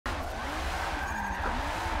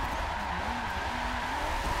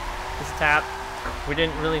tap. We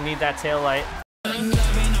didn't really need that tail light. I'm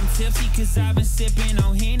tipsy cause I've been sipping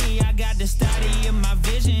on Henny. I got the study of my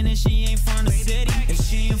vision and she ain't from the city. If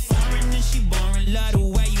she ain't foreign then she boring. Love the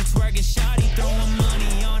way you twerk it, shawty. Throwing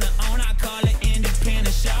money on her own, I call it independent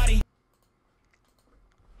shawty.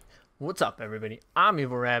 What's up everybody? I'm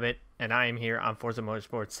EvlRabbit and I am here on Forza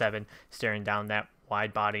Motorsport 7 staring down that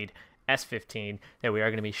wide-bodied S15 that we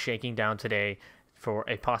are going to be shaking down today for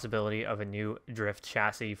a possibility of a new drift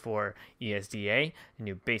chassis for ESDA, a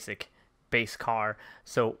new base car.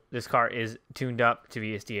 So this car is tuned up to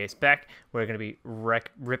ESDA spec. We're going to be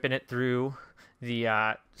ripping it through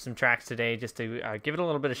the some tracks today just to give it a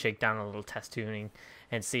little bit of shakedown, a little test tuning,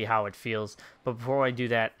 and see how it feels. But before I do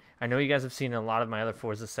that, I know you guys have seen in a lot of my other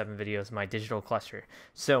Forza 7 videos my digital cluster.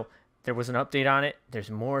 So there was an update on it.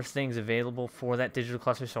 There's more things available for that digital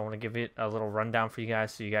cluster, so I want to give it a little rundown for you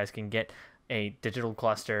guys so you guys can get a digital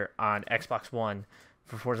cluster on Xbox One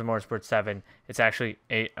for Forza Motorsport 7. It's actually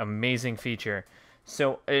an amazing feature.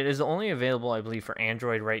 So it is only available, I believe, for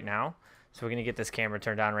Android right now. So we're going to get this camera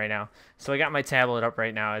turned on right now. So I got my tablet up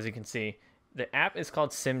right now, as you can see. The app is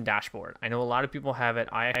called Sim Dashboard. I know a lot of people have it.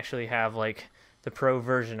 I actually have like the pro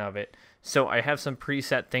version of it. So I have some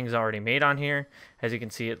preset things already made on here. As you can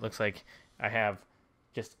see, it looks like I have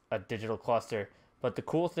just a digital cluster. But the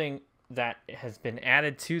cool thing that has been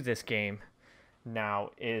added to this game now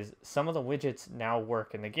is some of the widgets now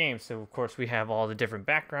work in the game. So of course we have all the different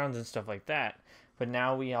backgrounds and stuff like that. But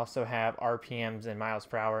now we also have RPMs and miles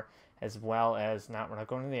per hour, as well as, we're not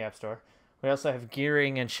going to the App Store. We also have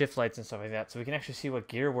gearing and shift lights and stuff like that. So we can actually see what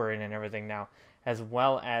gear we're in and everything now, as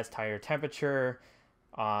well as tire temperature,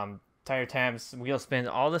 tire temps, wheel spins.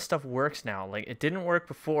 All this stuff works now. Like, it didn't work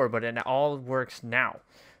before, but it all works now.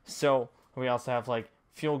 So we also have like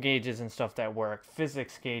fuel gauges and stuff that work,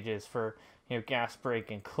 physics gauges for, you know, gas, brake,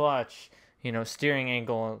 and clutch, you know, steering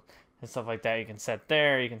angle and stuff like that. You can set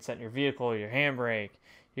there. You can set your vehicle, your handbrake.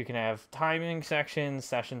 You can have timing sections,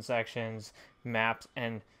 session sections, maps,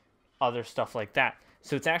 and other stuff like that.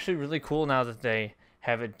 So it's actually really cool now that they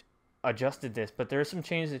have adjusted this, but there are some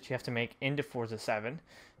changes that you have to make into Forza 7.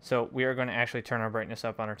 So we are going to actually turn our brightness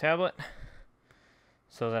up on our tablet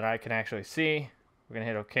so that I can actually see. We're going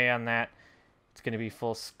to hit OK on that. It's going to be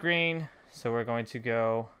full screen. So we're going to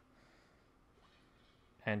go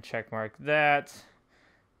and check mark that.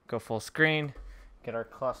 Go full screen. Get our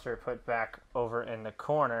cluster put back over in the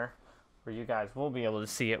corner where you guys will be able to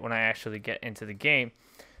see it when I actually get into the game.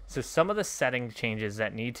 So some of the setting changes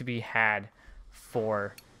that need to be had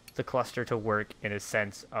for the cluster to work, in a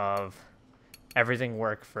sense of everything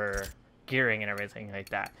work for gearing and everything like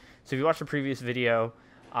that. So if you watched the previous video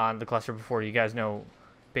on the cluster before, you guys know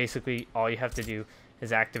basically all you have to do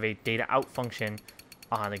is activate data out function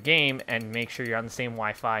on the game and make sure you're on the same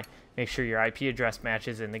Wi-Fi. Make sure your IP address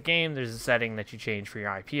matches in the game. There's a setting that you change for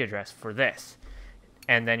your IP address for this,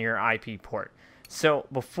 and then your IP port. So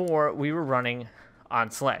before, we were running on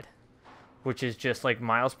sled, which is just like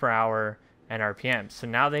miles per hour and RPM. So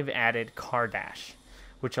now they've added car dash,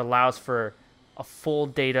 which allows for a full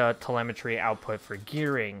data telemetry output for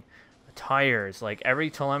gearing, tires, like every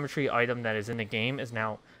telemetry item that is in the game is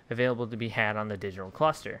now available to be had on the digital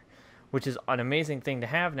cluster, which is an amazing thing to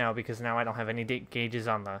have now, because now I don't have any gauges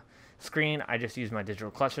on the screen. I just use my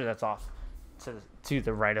digital cluster that's off to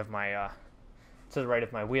the right of my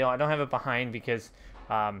wheel. I don't have it behind because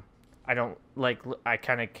I don't like, I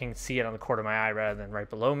kind of can see it on the corner of my eye rather than right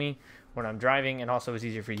below me when I'm driving, and also it's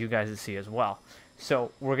easier for you guys to see as well.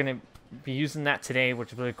 So we're going to be using that today,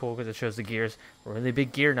 which is really cool because it shows the gears, really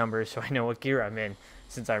big gear numbers, so I know what gear I'm in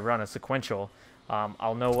since I run a sequential.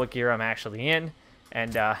 I'll know what gear I'm actually in,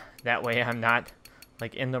 and that way I'm not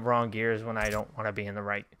like in the wrong gears when I don't want to be in the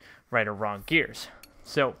right or wrong gears.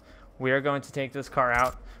 So we are going to take this car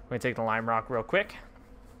out. We're going to take the Lime Rock real quick.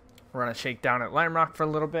 We're going to shake down at Lime Rock for a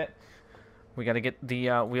little bit. We got to get the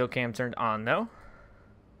wheel cam turned on though.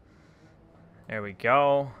 There we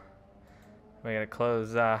go. We got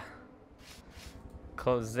to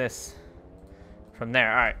close this from there.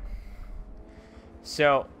 All right.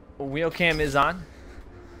 So wheel cam is on.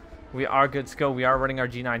 We are good to go. We are running our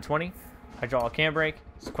G920 hydraulic handbrake,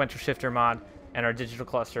 sequential shifter mod, and our digital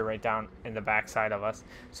cluster right down in the back side of us.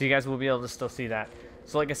 So you guys will be able to still see that.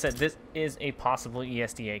 So like I said, this is a possible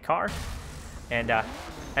ESDA car. And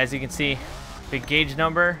as you can see, big gauge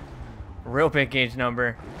number, real big gauge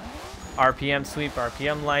number, RPM sweep,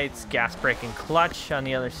 RPM lights, gas, brake, and clutch on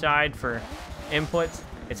the other side for inputs.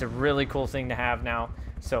 It's a really cool thing to have now.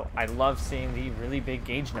 So I love seeing the really big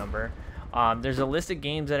gauge number. There's a list of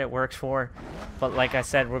games that it works for, but like I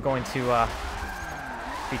said, we're going to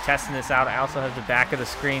be testing this out. I also have the back of the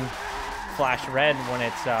screen flash red when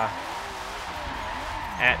it's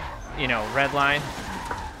at, you know, red line,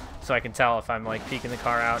 so I can tell if I'm like peeking the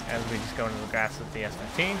car out as we just go into the grass with the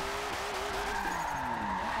S15.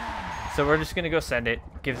 So we're just gonna go send it.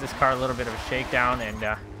 Gives this car a little bit of a shakedown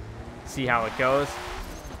and see how it goes.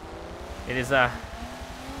 It is a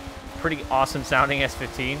pretty awesome sounding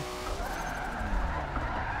S15.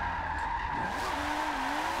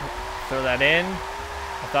 Throw that in.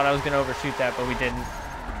 I thought I was gonna overshoot that, but we didn't.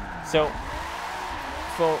 So,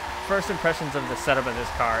 for first impressions of the setup of this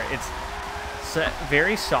car, it's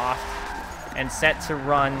very soft and set to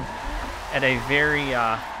run at a very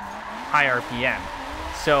high RPM.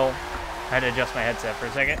 So I had to adjust my headset for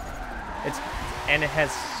a second. And it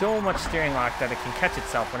has so much steering lock that it can catch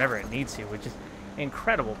itself whenever it needs to, which is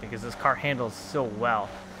incredible because this car handles so well.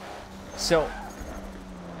 So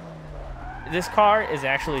this car is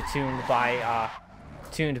actually tuned by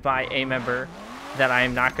a member that I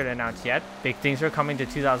am not going to announce yet. Big things are coming to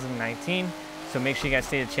 2019, so make sure you guys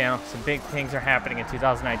stay to the channel. Some big things are happening in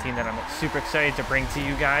 2019 that I'm super excited to bring to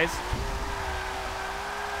you guys.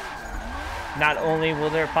 Not only will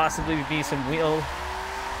there possibly be some wheel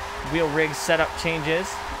rig setup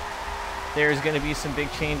changes, there's going to be some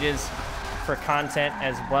big changes for content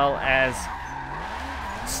as well as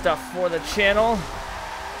stuff for the channel.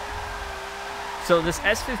 So this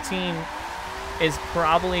S15 is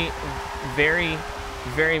probably very,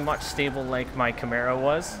 very much stable like my Camaro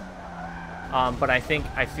was. But I think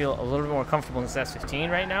I feel a little bit more comfortable in this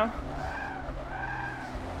S15 right now.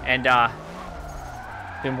 And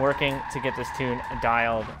been working to get this tune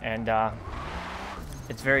dialed, and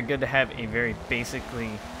it's very good to have a very basically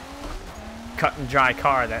cut and dry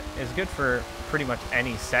car that is good for pretty much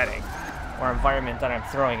any setting or environment that I'm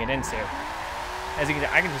throwing it into. As you can see,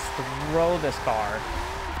 I can just throw this car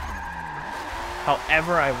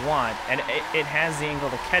however I want, and it has the angle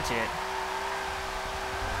to catch it.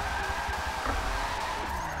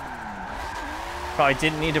 Probably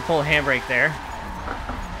didn't need to pull a handbrake there.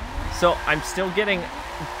 So I'm still getting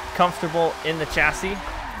comfortable in the chassis,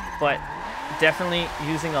 but definitely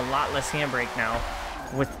using a lot less handbrake now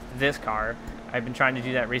with this car. I've been trying to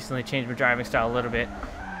do that recently, change my driving style a little bit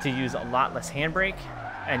to use a lot less handbrake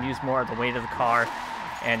and use more of the weight of the car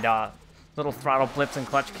and little throttle blips and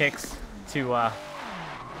clutch kicks to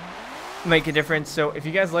make a difference. So if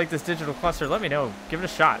you guys like this digital cluster, let me know. Give it a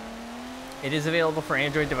shot. It is available for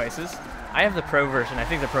Android devices. I have the Pro version. I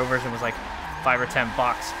think the Pro version was like $5 or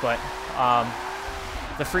 $10, but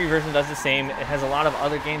the free version does the same. It has a lot of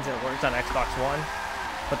other games that works on Xbox One,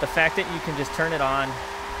 but the fact that you can just turn it on,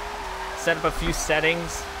 set up a few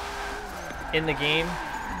settings in the game,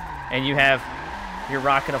 and you're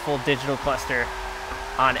rocking a full digital cluster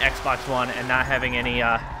on Xbox One and not having any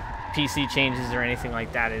PC changes or anything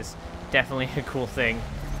like that is definitely a cool thing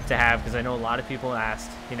to have, because I know a lot of people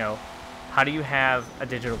asked, you know, how do you have a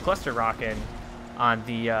digital cluster rocking on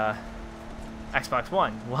the Xbox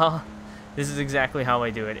One? Well, this is exactly how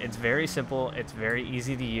I do it. It's very simple, it's very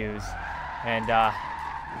easy to use, and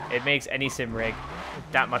it makes any sim rig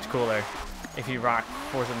that much cooler if you rock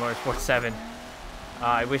Forza Motorsport 7.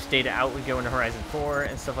 I wish Data Out would go into Horizon 4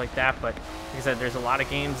 and stuff like that, but like I said, there's a lot of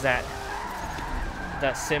games that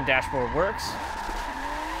sim dashboard works.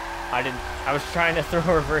 I was trying to throw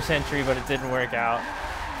a reverse entry, but it didn't work out.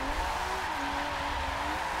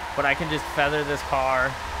 But I can just feather this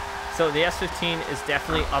car. So the S15 is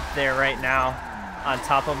definitely up there right now on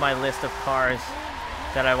top of my list of cars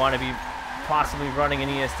that I want to be possibly running in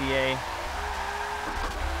ESDA.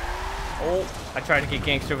 Oh, I tried to get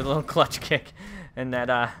gangster with a little clutch kick, and that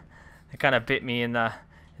it kind of bit me in the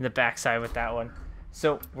backside with that one.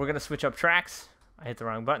 So we're gonna switch up tracks. I hit the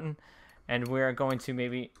wrong button, and we're going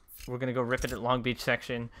to go rip it at Long Beach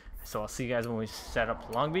section. So I'll see you guys when we set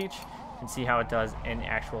up Long Beach and see how it does in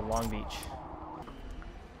actual Long Beach.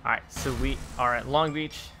 Alright, so we are at Long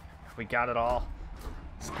Beach. We got it all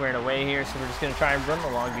squared away here, so we're just going to try and run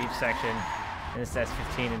the Long Beach section in this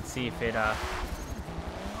S15 and see if it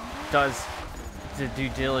does the due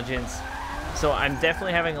diligence. So I'm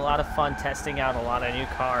definitely having a lot of fun testing out a lot of new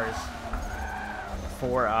cars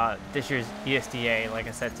for this year's ESDA. Like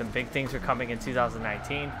I said, some big things are coming in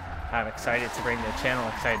 2019. I'm excited to bring to the channel,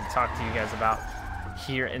 excited to talk to you guys about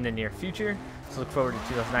here in the near future. So look forward to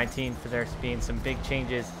 2019 for there being some big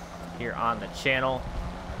changes here on the channel.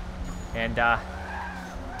 And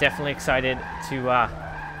definitely excited to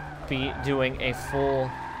be doing a full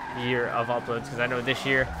year of uploads, because I know this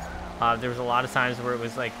year there was a lot of times where it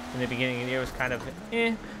was like in the beginning of the year it was kind of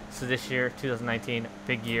eh. So this year, 2019,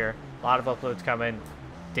 big year. A lot of uploads coming,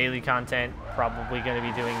 daily content, probably going to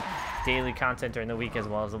be doing daily content during the week as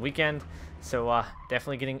well as the weekend. So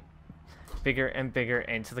definitely getting bigger and bigger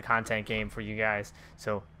into the content game for you guys.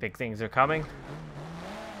 So big things are coming.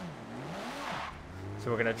 So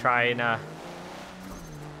we're gonna try and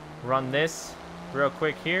run this real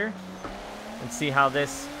quick here and see how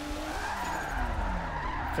this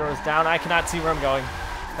throws down. I cannot see where I'm going.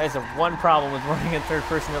 That is the one problem with running in third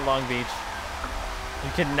person at Long Beach.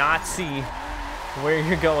 You cannot see where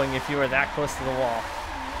you're going if you are that close to the wall.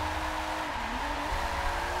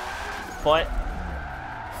 But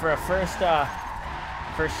for a first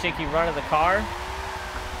shaky run of the car,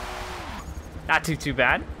 not too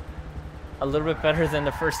bad. A little bit better than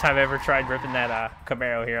the first time I ever tried ripping that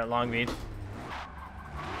Camaro here at Long Beach.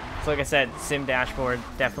 So like I said, Sim Dashboard,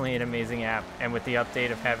 definitely an amazing app. And with the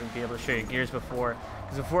update of having to be able to show you gears before,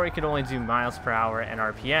 because before you could only do miles per hour and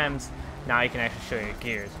RPMs, now you can actually show you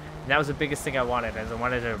gears. And that was the biggest thing I wanted, as I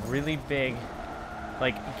wanted a really big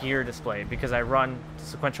like gear display, because I run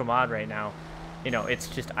sequential mod right now. You know, it's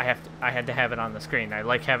just I had to have it on the screen. I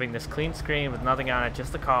like having this clean screen with nothing on it,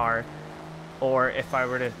 just the car. Or if I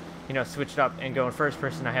were to, you know, switch it up and go in first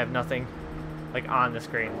person, I have nothing like on the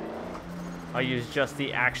screen. I'll use just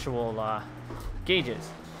the actual gauges.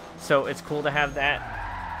 So it's cool to have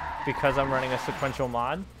that because I'm running a sequential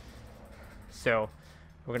mod. So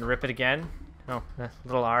we're gonna rip it again. Oh,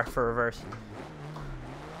 little R for reverse.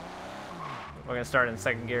 We're gonna start in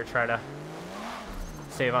second gear, try to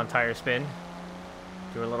save on tire spin.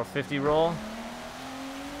 Do a little 50 roll.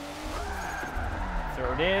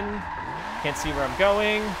 Throw it in. Can't see where I'm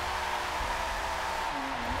going,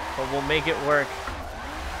 but we'll make it work.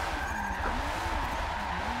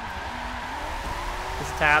 This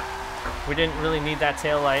tap, we didn't really need that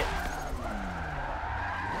tail light.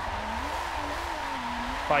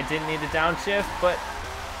 Probably didn't need the downshift, but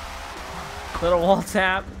little wall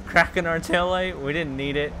tap, cracking our tail light, we didn't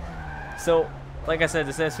need it. So, like I said,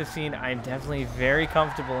 this S15, I'm definitely very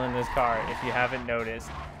comfortable in this car, if you haven't noticed.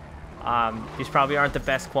 These probably aren't the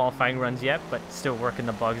best qualifying runs yet, but still working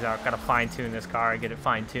the bugs out. Gotta fine tune this car, get it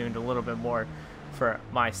fine tuned a little bit more for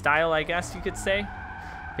my style, I guess you could say.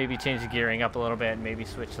 Maybe change the gearing up a little bit and maybe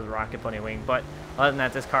switch to the Rocket Bunny wing. But other than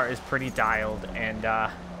that, this car is pretty dialed, and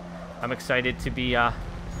I'm excited to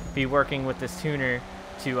be working with this tuner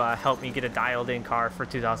to help me get a dialed in car for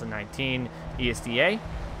 2019 ESDA.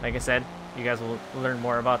 Like I said, you guys will learn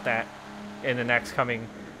more about that in the next coming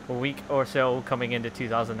week or so, coming into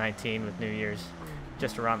 2019 with New Year's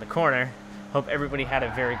just around the corner. Hope everybody had a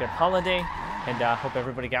very good holiday, and hope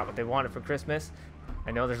everybody got what they wanted for Christmas.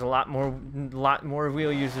 I know there's a lot more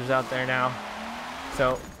wheel users out there now,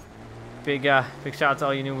 so big shout out to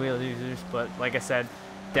all you new wheel users. But like I said,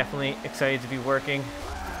 definitely excited to be working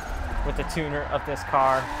with the tuner of this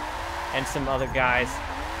car and some other guys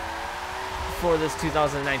for this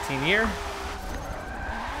 2019 year,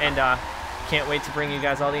 and can't wait to bring you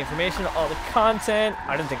guys all the information, all the content.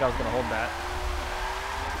 I didn't think I was gonna hold that.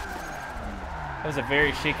 That was a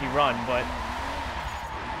very shaky run, but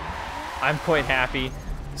I'm quite happy.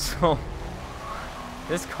 So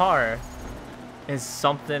this car is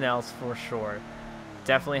something else for sure.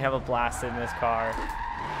 Definitely have a blast in this car,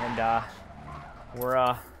 and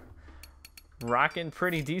we're rocking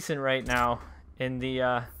pretty decent right now in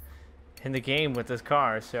the game with this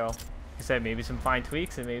car. So like I said, maybe some fine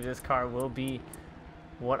tweaks, and maybe this car will be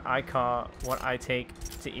what I take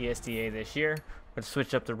to ESDA this year. Let's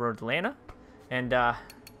switch up the Road Atlanta and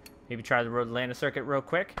maybe try the Road Atlanta circuit real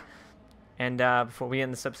quick. And before we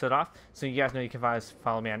end this episode off, so you guys know you can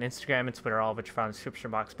follow me on Instagram and Twitter, all of which are found in the description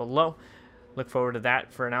box below. Look forward to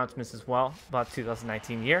that for announcements as well about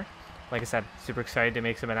 2019 year. Like I said, super excited to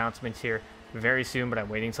make some announcements here very soon, but I'm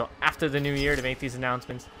waiting until after the new year to make these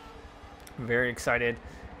announcements. I'm very excited,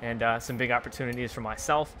 and some big opportunities for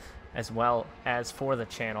myself as well as for the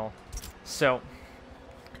channel. So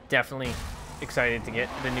definitely excited to get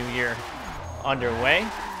the new year underway.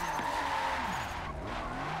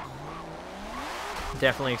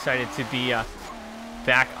 Definitely excited to be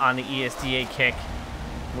back on the ESDA kick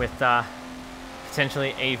with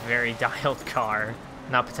potentially a very dialed car.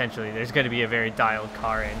 Not potentially, there's going to be a very dialed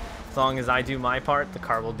car in. As long as I do my part, the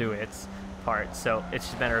car will do its part. So it's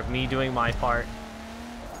just a matter of me doing my part,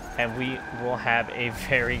 and we will have a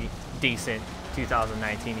very decent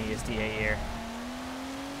 2019 ESDA year.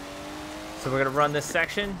 So we're going to run this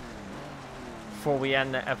section before we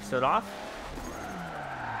end the episode off.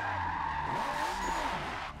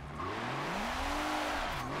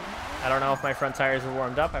 I don't know if my front tires are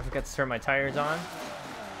warmed up. I forgot to turn my tires on.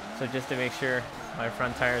 So just to make sure my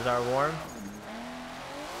front tires are warm,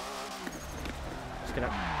 just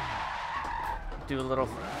gonna do a little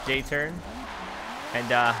J-turn.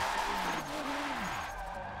 And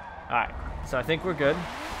alright, so I think we're good.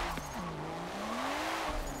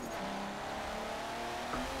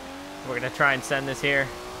 We're gonna try and send this here.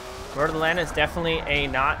 Road to Atlanta is definitely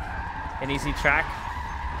not an easy track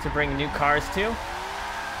to bring new cars to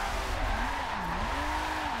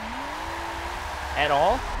at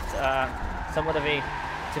all. It's somewhat of a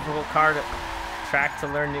difficult track to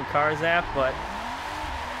learn new cars at, but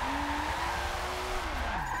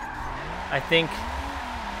I think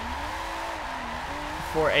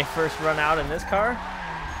for a first run out in this car,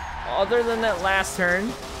 other than that last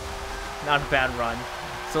turn, not a bad run.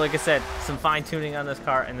 So like I said, some fine tuning on this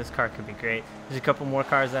car, and this car could be great. There's a couple more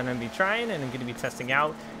cars that I'm going to be trying and I'm going to be testing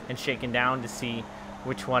out and shaking down to see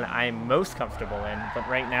which one I'm most comfortable in. But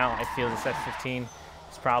right now, I feel this S15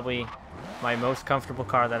 is probably my most comfortable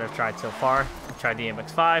car that I've tried so far. I've tried the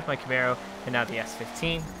MX-5, my Camaro, and now the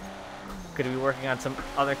S15. Going to be working on some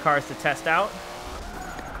other cars to test out.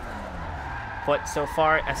 But so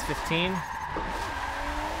far, S15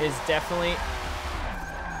 is definitely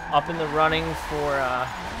up in the running for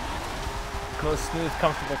most smooth,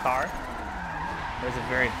 comfortable car. There's a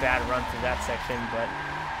very bad run through that section, but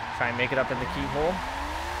try and make it up in the keyhole.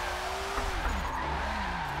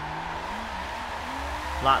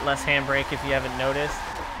 A lot less handbrake if you haven't noticed.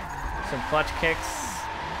 Some clutch kicks.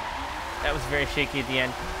 That was very shaky at the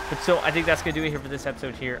end. But so I think that's going to do it here for this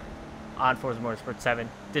episode here on Forza Motorsport 7.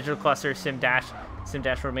 Digital cluster, Sim Dash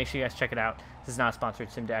Road. Make sure you guys check it out. This is not a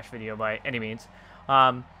sponsored Sim Dash video by any means.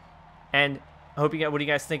 And I hope you get. What do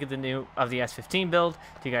you guys think of the S15 build?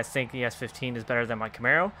 Do you guys think the S15 is better than my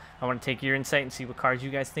Camaro? I want to take your insight and see what cars you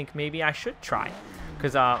guys think maybe I should try.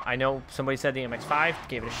 Because I know somebody said the MX-5,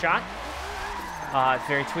 gave it a shot. It's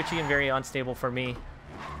very twitchy and very unstable for me.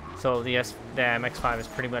 So the MX-5 is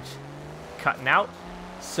pretty much cutting out.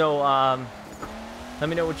 So let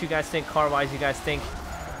me know what you guys think car-wise. You guys think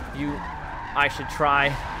I should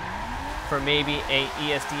try for maybe a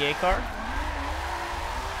ESDA car?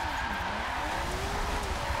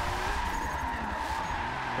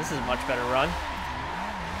 This is a much better run,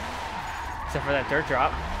 except for that dirt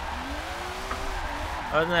drop.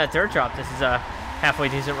 Other than that dirt drop, this is a halfway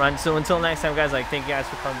decent run. So until next time, guys, thank you guys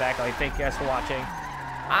for coming back. Thank you guys for watching.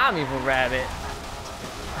 I'm EvlRabbit.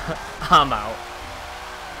 I'm out.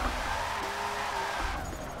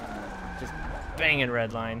 Just banging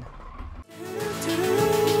red line.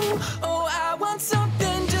 Oh, I want something.